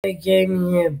Hey,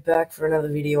 Gaming here, back for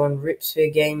another video on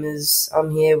Ripsphere Gamers. I'm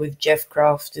here with Jeff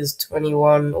Crafters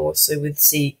 21, also with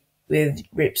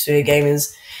Ripsphere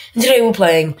Gamers, and today we're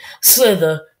playing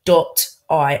Slither.io.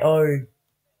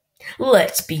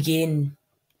 Let's begin.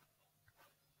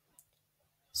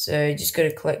 So just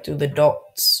gotta collect all the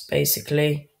dots,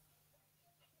 basically.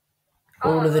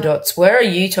 All of the dots. Where are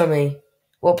you, Tommy?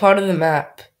 What part of the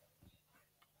map?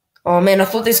 Oh man, I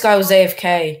thought this guy was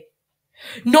AFK.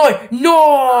 No!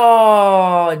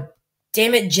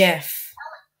 Damn it, Jeff.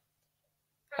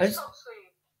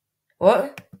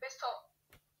 What?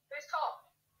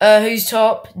 Who's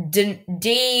top?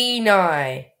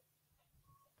 Deny.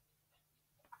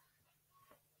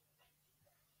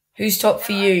 Who's top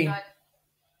for you?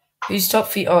 Who's top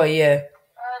for you? Oh, yeah. Top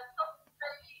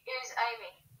is Amy.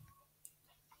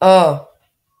 Oh.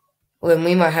 Well, then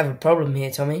we might have a problem here,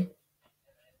 Tommy. It's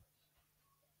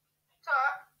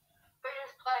alright. We're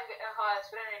just playing a bit higher,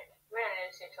 so we don't need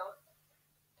to see each other.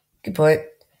 Good point.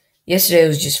 Yesterday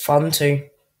was just fun, too.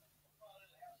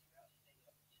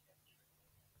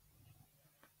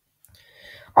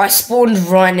 I spawned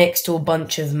right next to a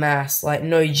bunch of mass, like,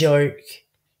 no joke.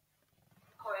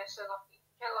 Oh, you're so lucky.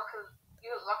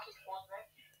 You're lucky spawn, mate.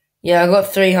 Yeah, I got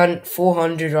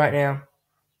 400 right now.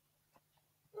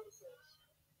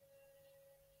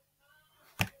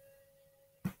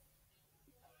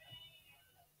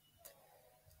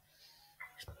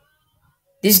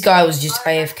 This guy was just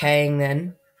AFKing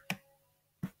then.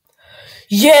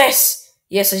 Yes!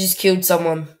 Yes, I just killed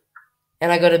someone.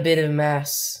 And I got a bit of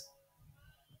mass.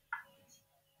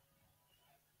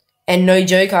 And no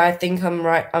joke, I think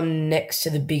I'm next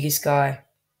to the biggest guy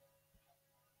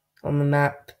on the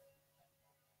map.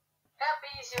 How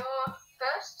big is your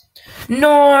first?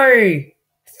 No!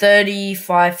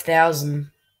 35,000.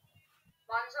 Mine's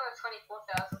only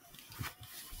 24,000.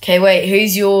 Okay, wait,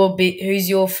 who's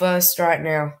your first right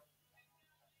now?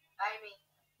 Amy.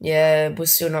 Yeah, we're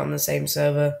still not on the same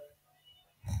server.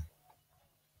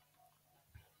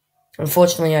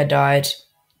 Unfortunately, I died.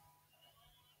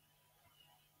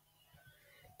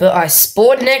 But I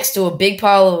spawned next to a big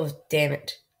pile of... Damn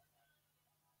it.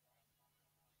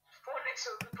 Spawn next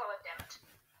to a big pile of damn it.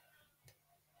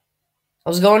 I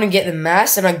was going to get the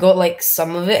mass, and I got, like,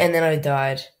 some of it, and then I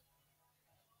died.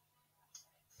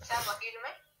 Sounds lucky to me.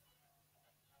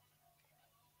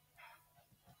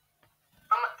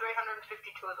 I'm at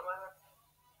 352 at the moment.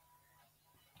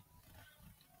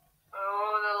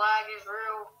 Oh, the lag is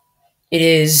real. It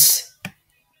is.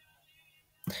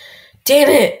 Damn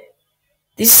it!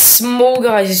 This small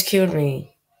guy just killed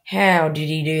me. How did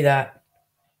he do that?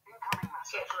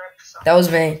 That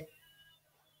was me.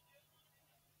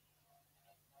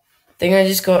 I think I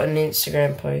just got an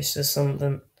Instagram post or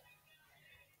something.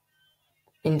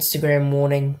 Instagram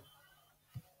warning.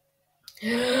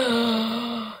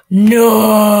 No!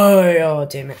 Oh,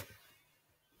 damn it.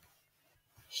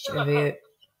 Should be it.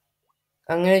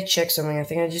 I'm gonna check something. I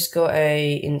think I just got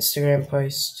a Instagram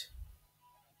post.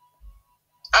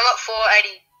 I'm at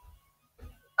 480.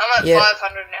 I'm at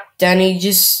 500 now.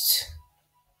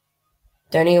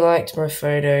 Danny liked my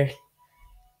photo.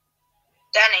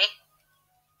 Danny?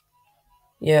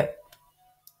 Yep.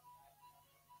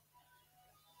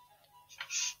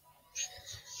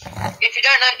 If you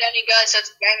don't know Danny, guys,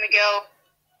 that's Gamer Girl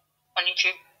on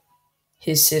YouTube.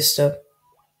 His sister.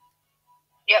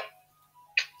 Yep.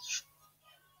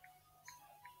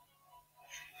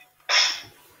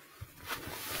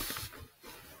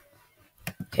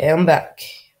 Okay, I'm back.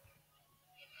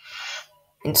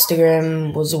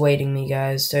 Instagram was awaiting me,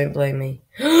 guys. Don't blame me.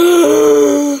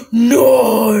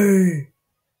 No!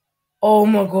 Oh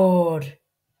my god.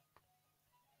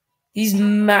 This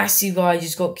massive guy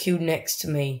just got killed next to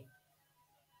me.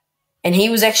 And he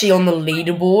was actually on the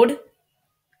leaderboard.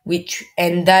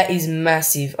 And that is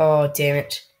massive. Oh, damn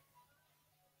it.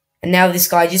 And now this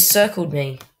guy just circled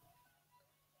me.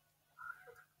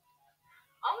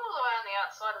 I'm all the way on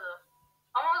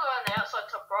the outside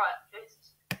top right.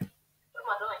 Jesus. What am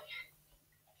I doing?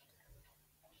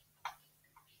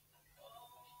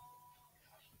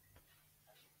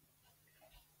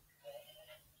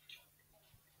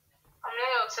 I'm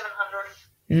nearly on 700.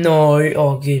 No.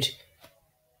 Oh, good.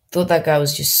 Thought that guy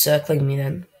was just circling me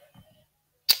then.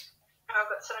 I've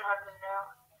got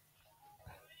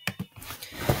 700 now.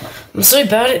 I'm so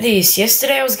bad at this.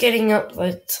 Yesterday I was getting up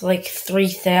to like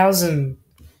 3,000.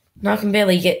 Now I can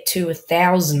barely get to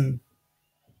 1,000.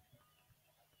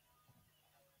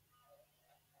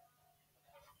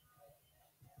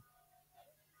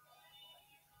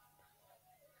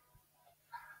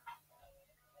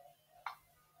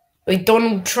 Wait,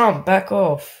 Donald Trump, back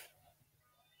off.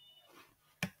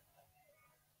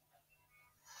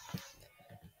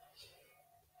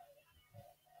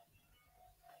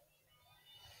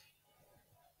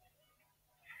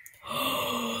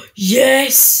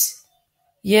 Yes!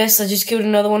 Yes, I just killed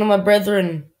another one of my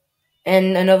brethren.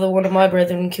 And another one of my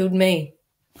brethren killed me.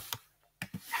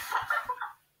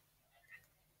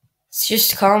 It's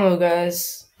just karma,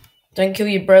 guys. Don't kill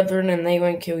your brethren and they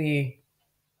won't kill you. No,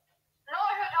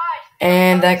 who died?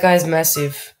 And that guy's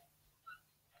massive.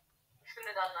 Shouldn't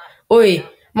have done that. Oi,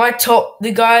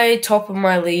 the guy top of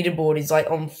my leaderboard is like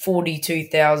on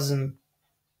 42,000. Mine's on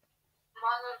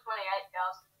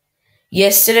 28,000.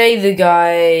 Yesterday, the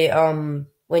guy,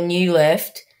 when you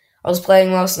left, I was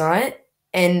playing last night,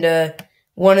 and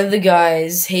one of the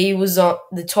guys, he was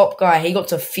the top guy, he got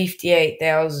to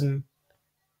 58,000.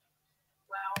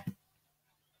 Wow.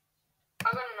 I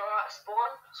got an alright spawn.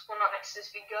 Spawn right next to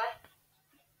this big guy.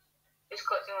 He's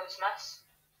collecting all this mass.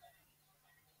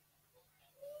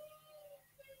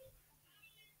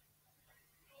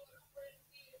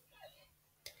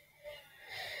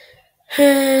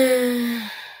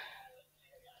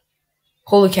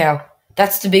 Holy cow.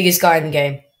 That's the biggest guy in the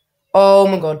game. Oh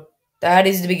my god. That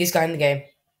is the biggest guy in the game.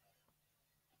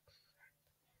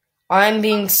 I'm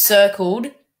being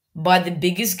circled by the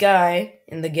biggest guy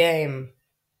in the game.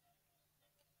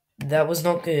 That was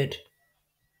not good.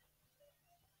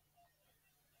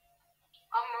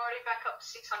 I'm already back up to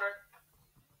 600.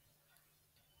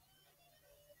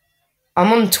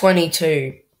 I'm on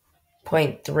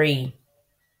 22.3.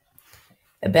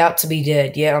 About to be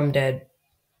dead. Yeah, I'm dead.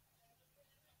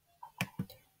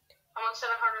 I'm on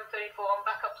 734. I'm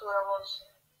back up to where I was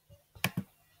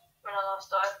when I last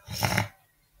died.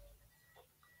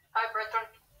 Hi, brethren.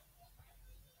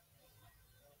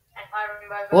 And hi,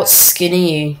 Rainbow. What skin are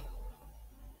you?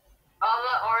 Oh,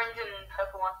 the orange and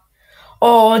purple one.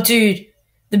 Oh, dude.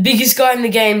 The biggest guy in the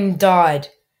game died.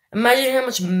 Imagine how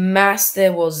much mass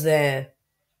there was there.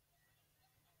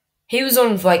 He was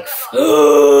on like...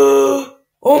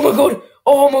 Oh my god.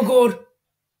 Oh my god.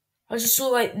 I just saw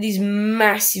like this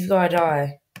massive guy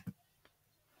die.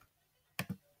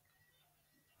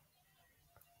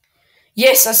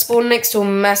 Yes, I spawned next to a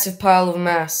massive pile of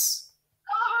mass.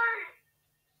 No!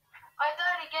 I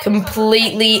died again.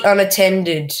 Completely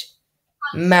unattended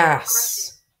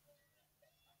mass.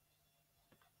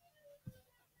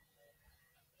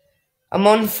 I'm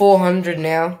on 400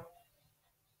 now.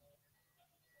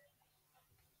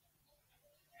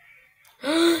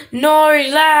 No,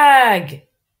 lag!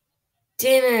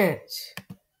 Damn it.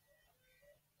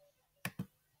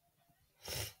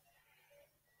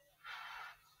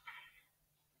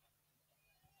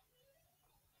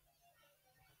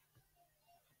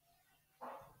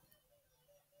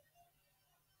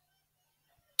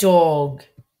 Dog.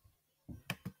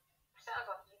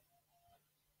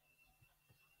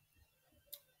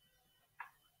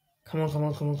 Come on, come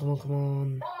on, come on, come on, come on. Oh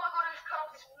my god, I just cut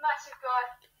off this massive guy.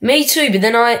 Me too, but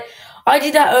then I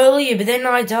did that earlier, but then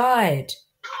I died.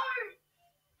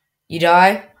 You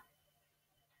die? Yes,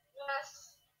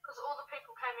 because all the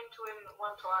people came into him at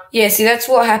one time. Yeah, see, that's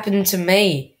what happened to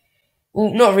me.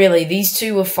 Well, not really. These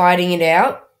two were fighting it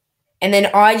out, and then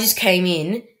I just came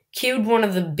in, killed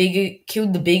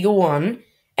the bigger one,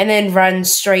 and then ran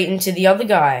straight into the other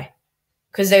guy,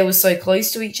 because they were so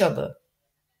close to each other.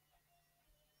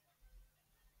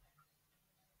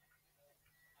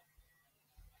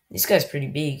 This guy's pretty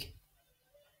big.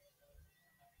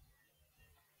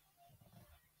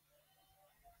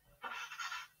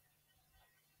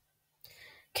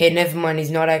 Okay, never mind.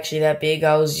 He's not actually that big.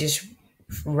 I was just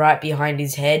right behind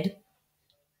his head.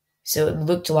 So it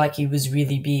looked like he was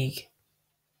really big.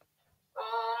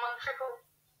 Oh, I'm on triple.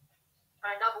 No,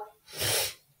 double.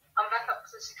 I'm back up to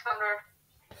 600.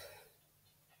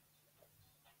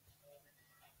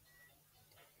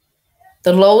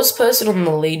 The lowest person on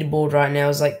the leaderboard right now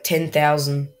is like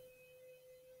 10,000.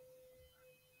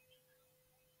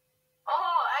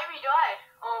 Oh, Amy died.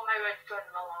 Oh, maybe I joined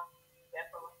another one. Yeah,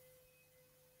 probably.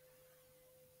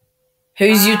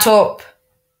 Who's your top?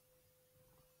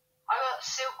 I got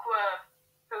Silkworm,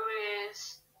 who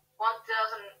is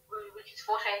 1,000, which is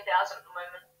 14,000 at the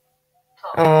moment.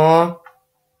 Top. Aww.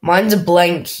 Mine's a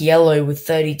blank yellow with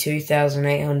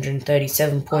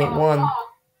 32,837.1.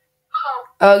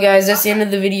 Oh, guys, that's the end of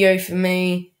the video for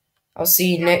me. I'll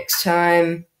see you next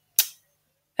time.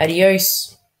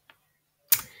 Adios.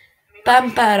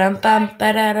 Bam, ba, dum, bam,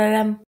 ba, da, da, dum.